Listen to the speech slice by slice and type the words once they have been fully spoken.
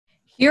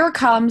Here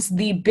comes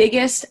the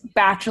biggest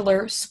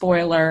Bachelor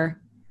spoiler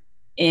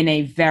in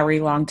a very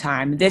long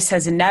time. This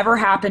has never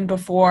happened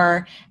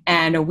before,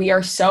 and we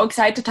are so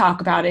excited to talk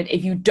about it.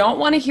 If you don't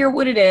want to hear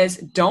what it is,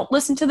 don't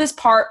listen to this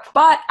part,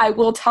 but I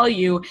will tell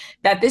you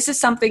that this is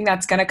something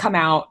that's going to come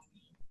out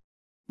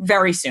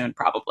very soon,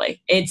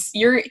 probably.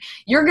 You're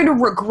going to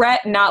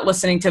regret not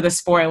listening to the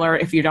spoiler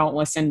if you don't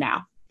listen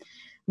now.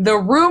 The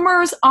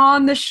rumors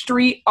on the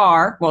street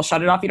are, well,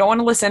 shut it off if you don't want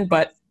to listen,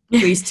 but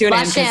please tune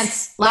in.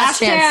 Last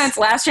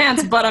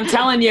chance. But I'm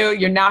telling you,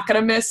 you're not going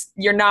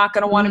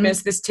to want to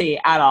miss this tea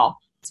at all.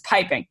 It's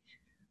piping.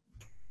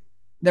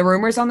 The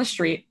rumors on the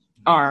street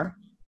are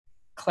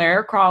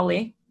Clare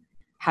Crawley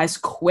has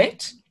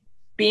quit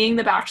being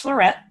the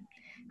Bachelorette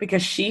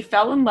because she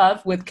fell in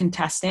love with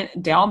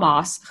contestant Dale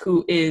Moss,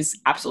 who is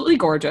absolutely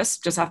gorgeous.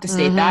 Just have to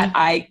state that.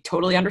 I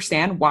totally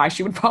understand why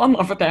she would fall in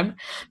love with him.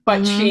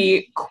 But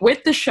she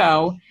quit the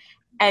show,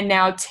 and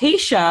now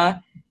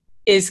Tayshia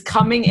is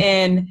coming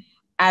in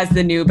as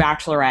the new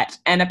Bachelorette.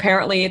 And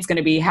apparently it's going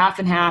to be half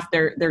and half.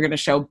 They're going to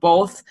show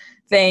both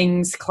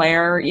things.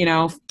 Claire,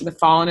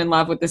 falling in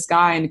love with this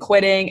guy and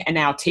quitting, and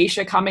now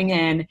Tayshia coming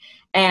in.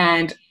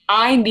 And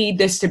I need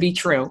this to be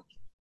true.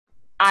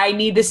 I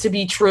need this to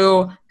be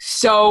true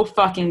so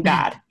fucking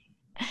bad.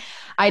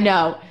 I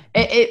know.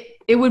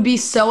 It would be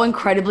so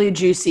incredibly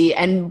juicy.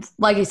 And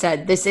like I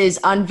said, this is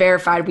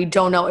unverified. We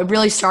don't know. It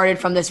really started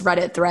from this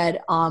Reddit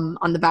thread on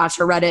the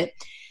Bachelor Reddit,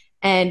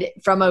 and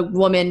from a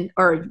woman,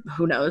 or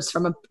who knows,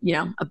 from a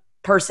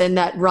person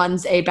that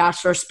runs a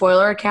Bachelor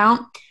spoiler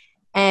account.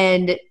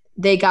 And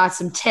they got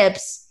some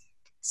tips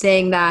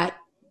saying that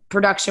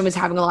production was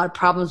having a lot of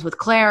problems with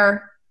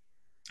Claire.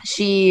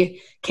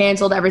 She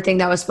canceled everything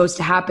that was supposed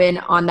to happen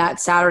on that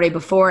Saturday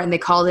before, and they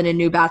called in a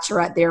new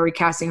Bachelorette. They are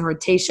recasting her with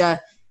Tayshia.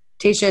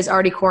 Tayshia is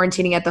already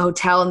quarantining at the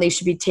hotel, and they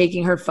should be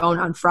taking her phone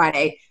on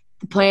Friday.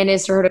 The plan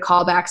is for her to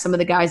call back some of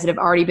the guys that have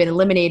already been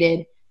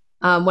eliminated.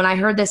 When I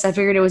heard this, I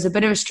figured it was a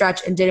bit of a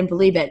stretch and didn't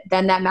believe it.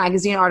 Then that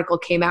magazine article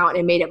came out and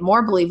it made it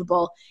more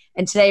believable.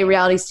 And today,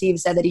 Reality Steve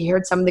said that he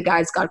heard some of the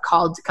guys got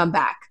called to come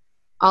back.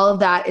 All of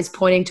that is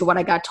pointing to what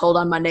I got told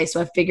on Monday,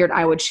 so I figured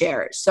I would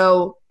share it.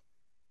 So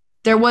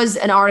there was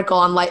an article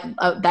on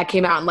that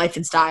came out in Life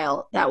and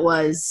Style that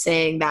was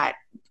saying that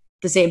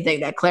the same thing,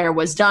 that Claire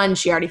was done.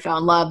 She already fell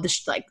in love.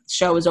 The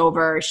show was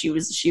over. She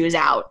was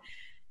out.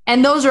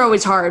 And those are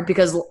always hard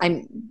because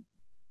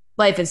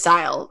Life and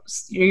Style,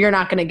 you're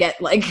not going to get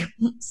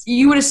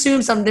you would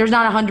assume there's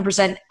not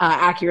 100%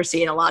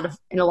 accuracy in a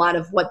lot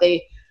of what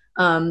they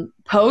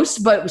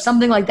post, but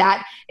something like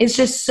that, it's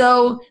just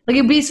so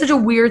it'd be such a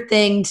weird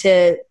thing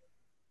to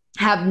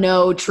have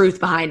no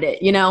truth behind it,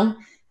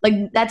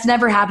 that's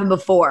never happened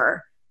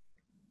before,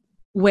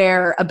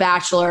 where a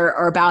bachelor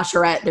or a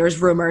bachelorette,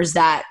 there's rumors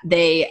that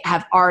they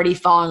have already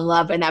fallen in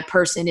love and that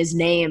person is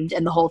named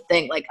and the whole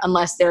thing,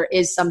 unless there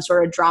is some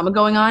sort of drama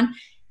going on.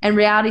 And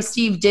Reality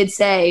Steve did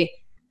say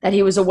that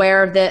he was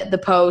aware of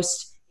the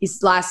post. He's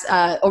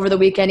over the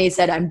weekend, he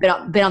said, I've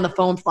been on the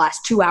phone for the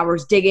last 2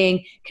 hours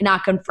digging,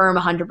 cannot confirm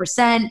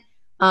 100%.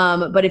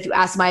 But if you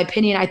ask my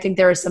opinion, I think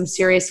there is some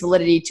serious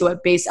validity to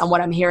it based on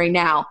what I'm hearing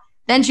now.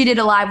 Then he did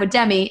a live with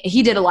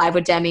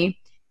Demi.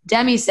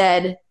 Demi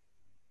said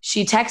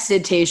she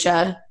texted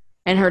Tayshia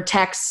and her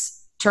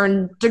text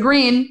turned to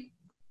green,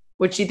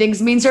 which she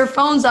thinks means her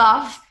phone's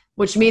off,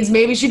 which means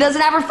maybe she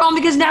doesn't have her phone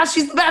because now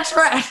she's the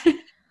Bachelorette.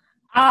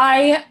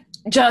 I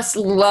just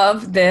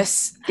love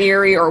this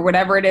theory or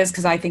whatever it is,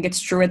 because I think it's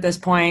true at this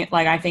point.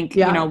 I think,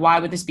 why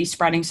would this be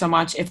spreading so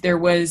much? If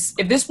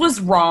this was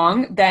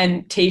wrong,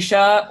 then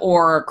Tayshia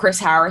or Chris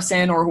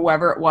Harrison or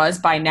whoever it was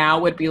by now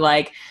would be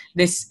like,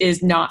 this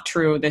is not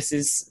true. This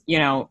is,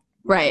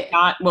 right.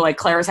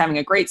 Claire's having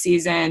a great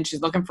season.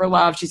 She's looking for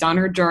love. She's on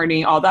her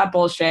journey, all that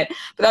bullshit.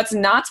 But that's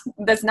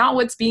not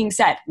what's being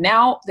said.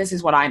 Now, this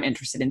is what I'm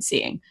interested in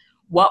seeing.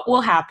 What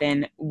will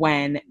happen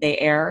when they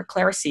air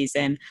Claire's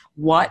season?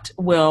 What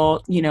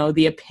will,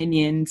 the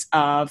opinions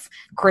of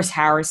Chris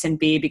Harrison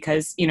be?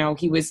 Because,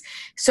 he was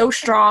so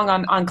strong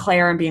on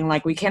Claire and being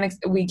like, we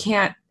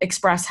can't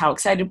express how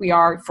excited we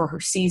are for her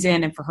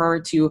season and for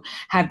her to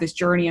have this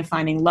journey of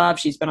finding love.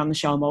 She's been on the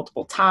show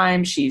multiple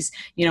times. She's,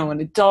 an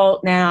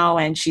adult now,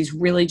 and she's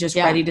really just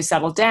ready to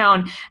settle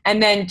down.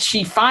 And then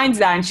she finds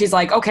that and she's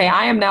like, okay,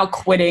 I am now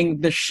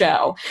quitting the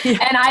show. And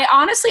I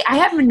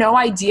have no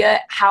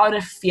idea how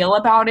to feel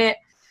about it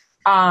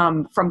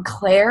from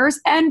Claire's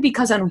end,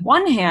 because on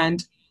one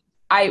hand,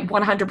 I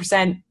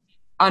 100%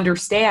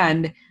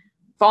 understand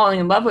falling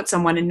in love with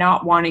someone and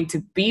not wanting to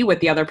be with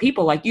the other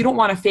people. You don't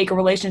want to fake a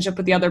relationship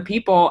with the other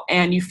people,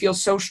 and you feel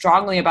so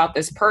strongly about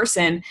this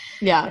person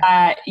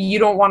that you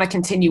don't want to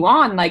continue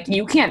on.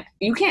 You can't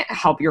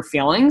help your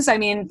feelings. I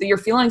mean, your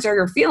feelings are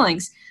your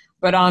feelings.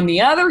 But on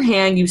the other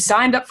hand, you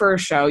signed up for a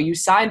show, you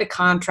signed a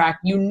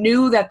contract, you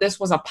knew that this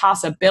was a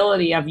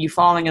possibility of you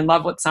falling in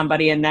love with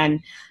somebody, and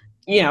then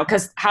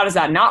because how does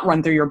that not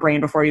run through your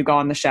brain before you go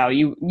on the show?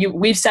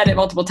 We've said it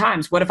multiple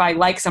times. What if I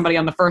like somebody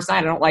on the first night?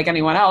 I don't like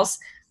anyone else.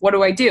 What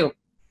do?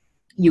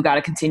 You got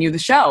to continue the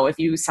show if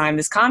you sign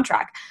this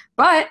contract.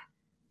 But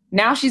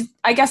now she's,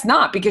 I guess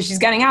not, because she's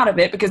getting out of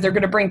it because they're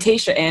going to bring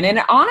Tayshia in. And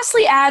it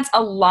honestly adds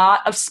a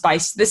lot of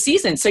spice to the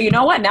season. So you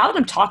know what? Now that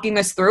I'm talking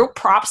this through,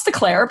 props to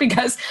Clare,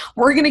 because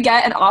we're going to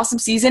get an awesome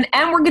season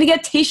and we're going to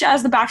get Tayshia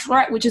as the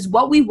Bachelorette, which is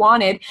what we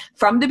wanted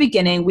from the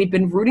beginning. We've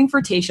been rooting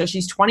for Tayshia.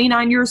 She's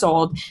 29 years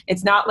old.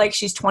 It's not like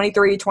she's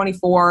 23,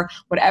 24,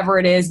 whatever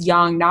it is,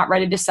 young, not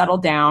ready to settle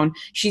down.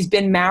 She's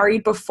been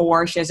married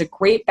before. She has a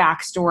great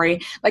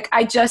backstory. Like,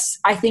 I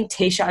think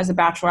Tayshia as a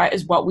Bachelorette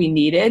is what we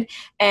needed.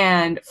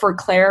 And for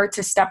Clare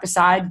to step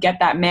aside, get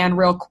that man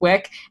real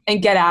quick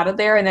and get out of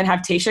there and then have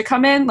Tayshia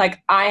come in,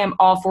 like, I am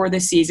all for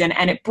this season.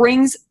 And it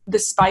brings the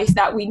spice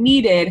that we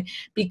needed,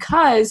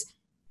 because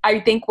I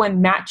think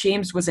when Matt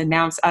James was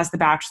announced as the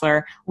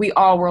Bachelor, we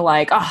all were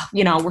like, oh,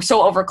 you know, we're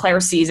so over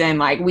Clare's season.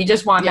 Like, we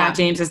just want Matt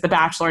James as the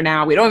Bachelor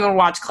now. We don't even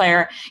watch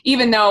Clare,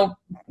 even though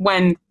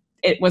when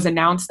it was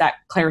announced that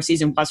Clare's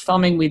season was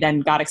filming, we then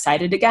got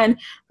excited again.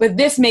 But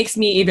this makes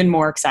me even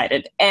more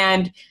excited.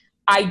 And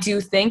I do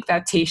think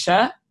that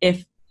Tayshia,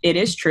 if it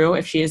is true,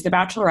 if she is the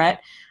Bachelorette,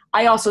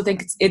 I also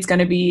think it's going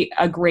to be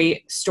a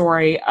great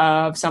story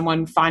of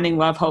someone finding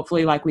love,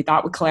 hopefully, like we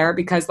thought with Clare,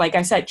 because like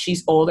I said,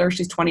 she's older.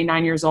 She's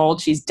 29 years old.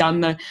 She's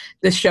done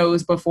the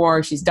shows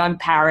before. She's done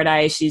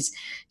Paradise.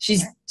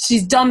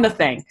 She's done the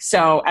thing.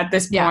 So at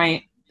this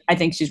point, I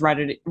think she's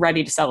ready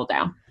to settle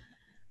down.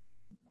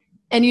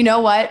 And you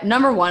know what?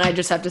 Number one, I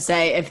just have to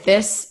say, if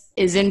this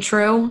isn't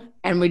true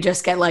and we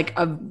just get like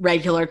a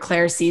regular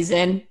Clare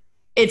season,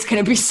 it's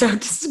going to be so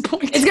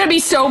disappointing. It's going to be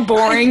so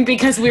boring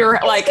because we were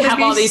like,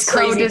 have all these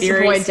crazy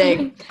theories.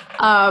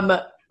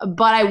 But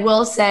I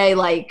will say,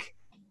 like,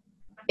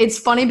 it's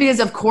funny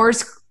because, of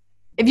course,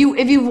 if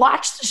you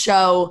watch the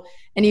show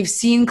and you've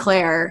seen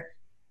Clare,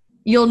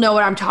 you'll know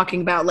what I'm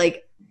talking about.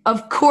 Like,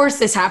 of course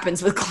this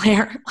happens with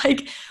Clare,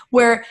 like,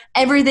 where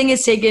everything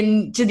is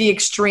taken to the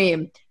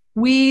extreme.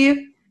 I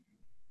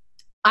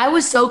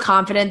was so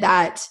confident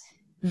that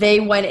they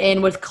went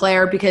in with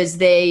Clare because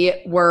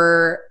they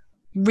were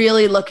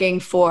really looking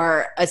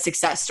for a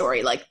success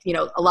story. Like, you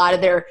know, a lot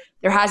of there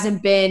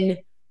hasn't been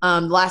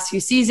the last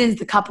few seasons,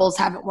 the couples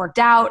haven't worked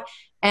out.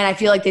 And I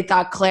feel like they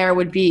thought Clare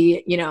would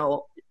be, you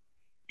know,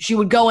 she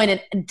would go in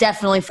and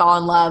definitely fall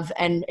in love.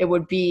 And it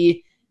would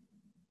be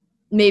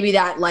maybe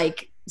that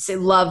like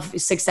love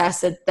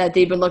success that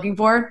they've been looking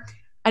for.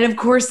 And of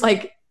course,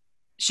 like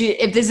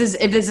if this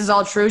is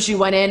all true, she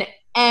went in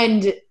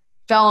and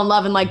fell in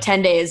love in like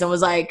 10 days and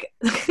was like,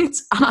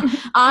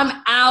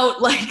 I'm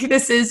out. Like,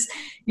 this is,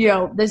 you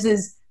know, this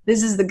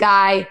is the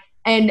guy.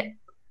 And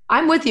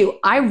I'm with you.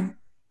 I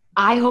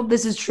hope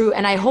this is true.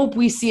 And I hope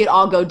we see it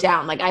all go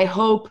down. Like, I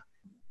hope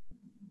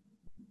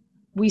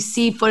we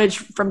see footage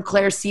from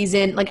Clare's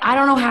season. Like, I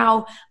don't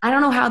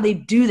know how they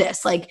do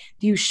this. Like,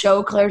 do you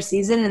show Clare's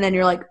season and then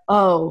you're like,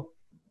 oh,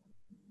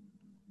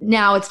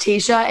 now it's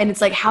Tayshia? And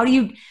it's like, how do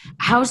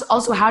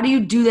you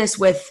do this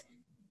with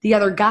the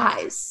other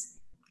guys?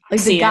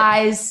 Like, the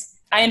guys,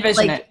 I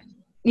envision like, it.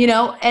 You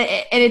know,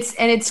 and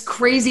it's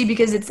crazy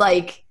because it's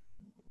like,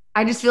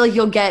 I just feel like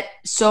you'll get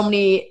so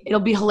many, it'll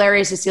be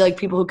hilarious to see like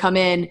people who come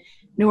in and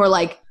who are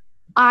like,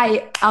 I'm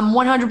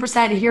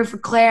 100% here for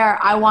Clare.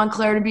 I want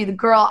Clare to be the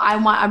girl.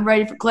 I'm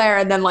ready for Clare.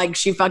 And then like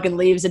she fucking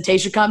leaves and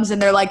Tayshia comes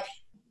and they're like,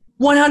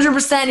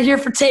 100% here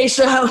for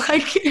Tayshia.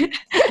 Like,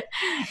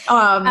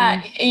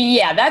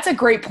 yeah, that's a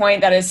great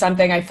point. That is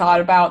something I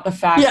thought about, the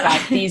fact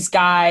that these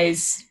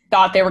guys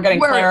thought they were getting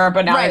Clare,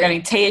 but now they're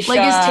getting Tayshia. Like,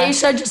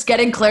 is Tayshia just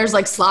getting Clare's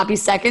like sloppy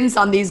seconds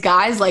on these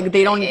guys? Like,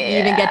 they don't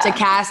even get to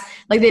cast,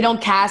 like, they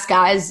don't cast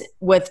guys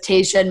with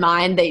Tayshia in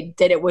mind. They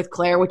did it with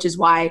Clare, which is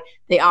why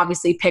they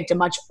obviously picked a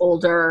much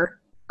older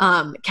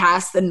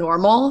cast than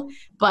normal.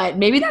 But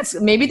maybe that's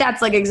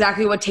like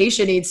exactly what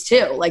Tayshia needs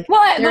too. Like,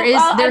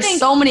 there's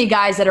so many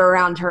guys that are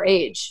around her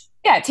age.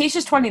 Yeah,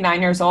 Tayshia's 29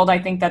 years old. I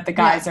think that the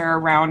guys are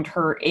around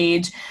her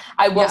age.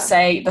 I will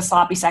say the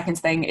sloppy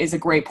seconds thing is a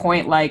great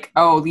point. Like,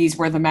 oh, these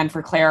were the men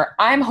for Clare.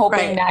 I'm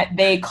hoping that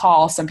they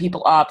call some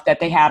people up that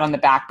they had on the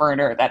back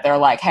burner, that they're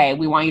like, hey,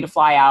 we want you to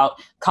fly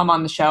out, come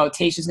on the show.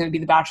 Tayshia's going to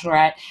be the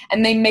Bachelorette.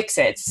 And they mix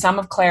it. Some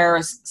of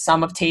Clare's,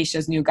 some of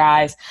Tayshia's new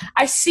guys.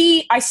 I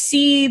see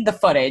the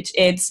footage.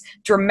 It's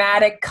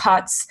dramatic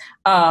cuts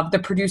of the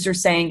producer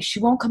saying, she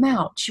won't come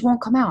out. She won't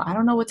come out. I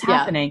don't know what's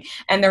happening.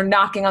 And they're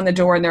knocking on the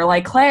door and they're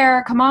like,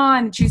 Clare, come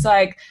on. And she's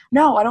like,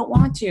 no, I don't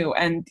want to.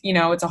 And, you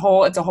know, it's a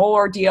whole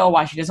ordeal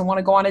why she doesn't want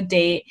to go on a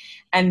date.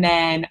 And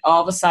then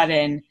all of a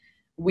sudden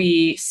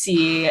we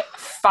see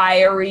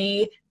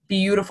fiery,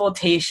 beautiful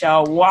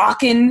Tayshia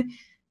walking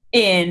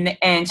in,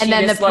 and she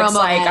then just looks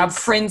like ends.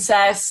 A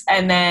princess.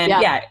 And then,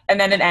 and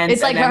then it ends.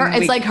 It's like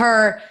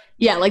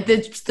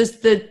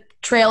the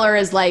trailer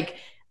is like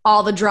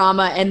all the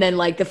drama, and then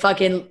like the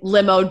fucking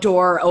limo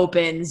door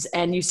opens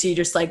and you see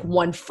just like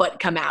 1 foot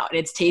come out and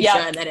it's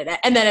Tayshia, and then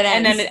it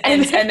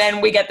ends. And then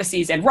we get the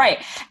season.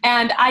 Right.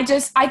 And I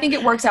think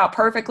it works out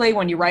perfectly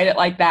when you write it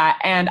like that.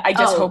 And I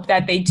just hope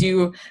that they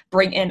do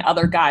bring in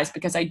other guys,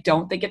 because I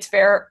don't think it's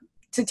fair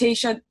to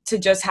Tayshia to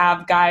just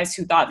have guys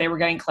who thought they were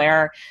getting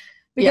Clare,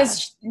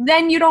 because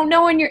then you don't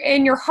know in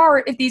your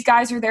heart if these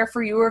guys are there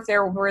for you or if they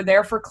were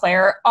there for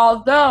Clare.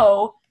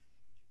 Although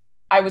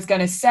I was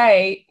going to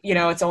say, you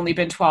know, it's only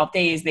been 12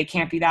 days. They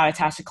can't be that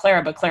attached to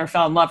Claire, but Claire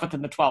fell in love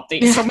within the 12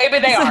 days. So maybe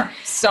they are.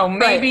 So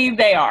maybe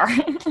they are.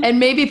 And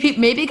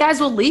maybe guys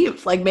will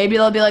leave. Like, maybe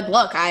they'll be like,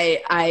 look,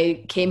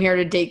 I came here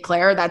to date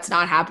Claire. That's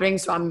not happening.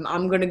 So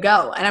I'm going to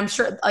go. And I'm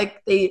sure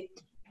like they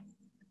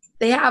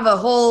have a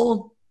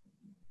whole,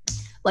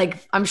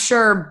 like, I'm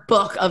sure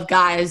book of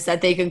guys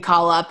that they can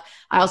call up.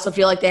 I also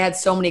feel like they had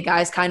so many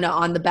guys kind of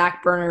on the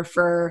back burner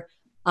for,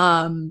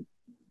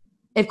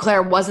 if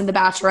Claire wasn't the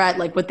Bachelorette,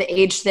 like with the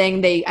age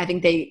thing, I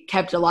think they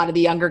kept a lot of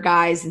the younger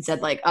guys and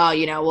said like, oh,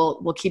 you know,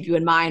 we'll keep you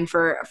in mind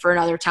for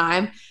another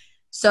time.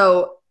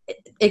 So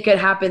it could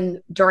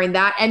happen during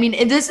that. I mean,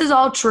 if this is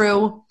all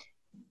true,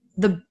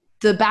 the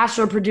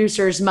Bachelor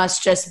producers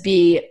must just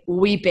be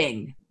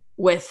weeping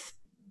with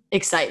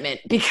excitement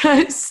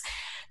because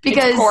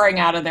it's pouring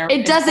out of their.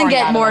 It doesn't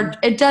get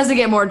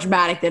more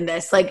dramatic than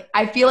this. Like,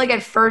 I feel like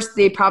at first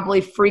they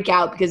probably freak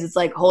out because it's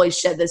like, holy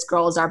shit, this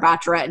girl is our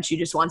Bachelorette and she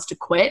just wants to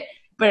quit.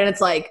 But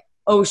it's like,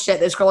 oh shit,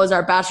 this girl is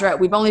our Bachelorette.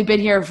 We've only been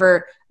here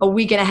for a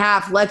week and a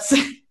half. Let's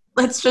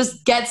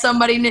just get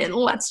somebody.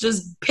 Let's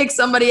just pick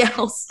somebody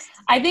else.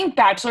 I think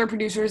Bachelor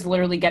producers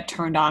literally get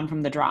turned on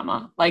from the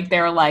drama. Like,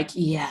 they're like,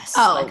 yes.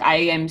 Oh. Like, I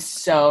am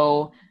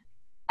so.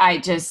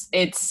 If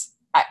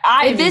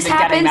this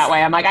happens, getting that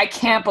way. I'm like, I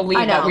can't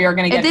believe that we are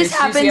going to get this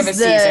juicy of a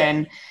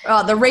season.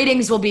 The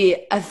ratings will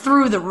be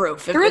through the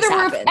roof. Through the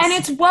roof, and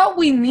it's what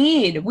we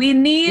need. We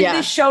need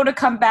this show to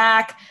come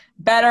back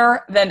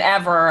better than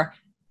ever,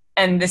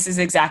 and this is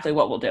exactly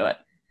what will do it.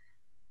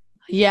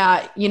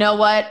 Yeah, you know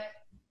what?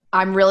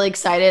 I'm really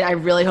excited. I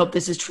really hope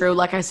this is true.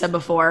 Like I said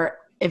before,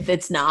 if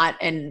it's not,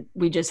 and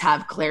we just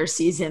have Claire's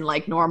season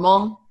like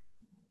normal,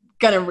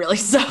 gonna really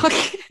suck.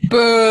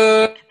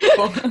 Boo.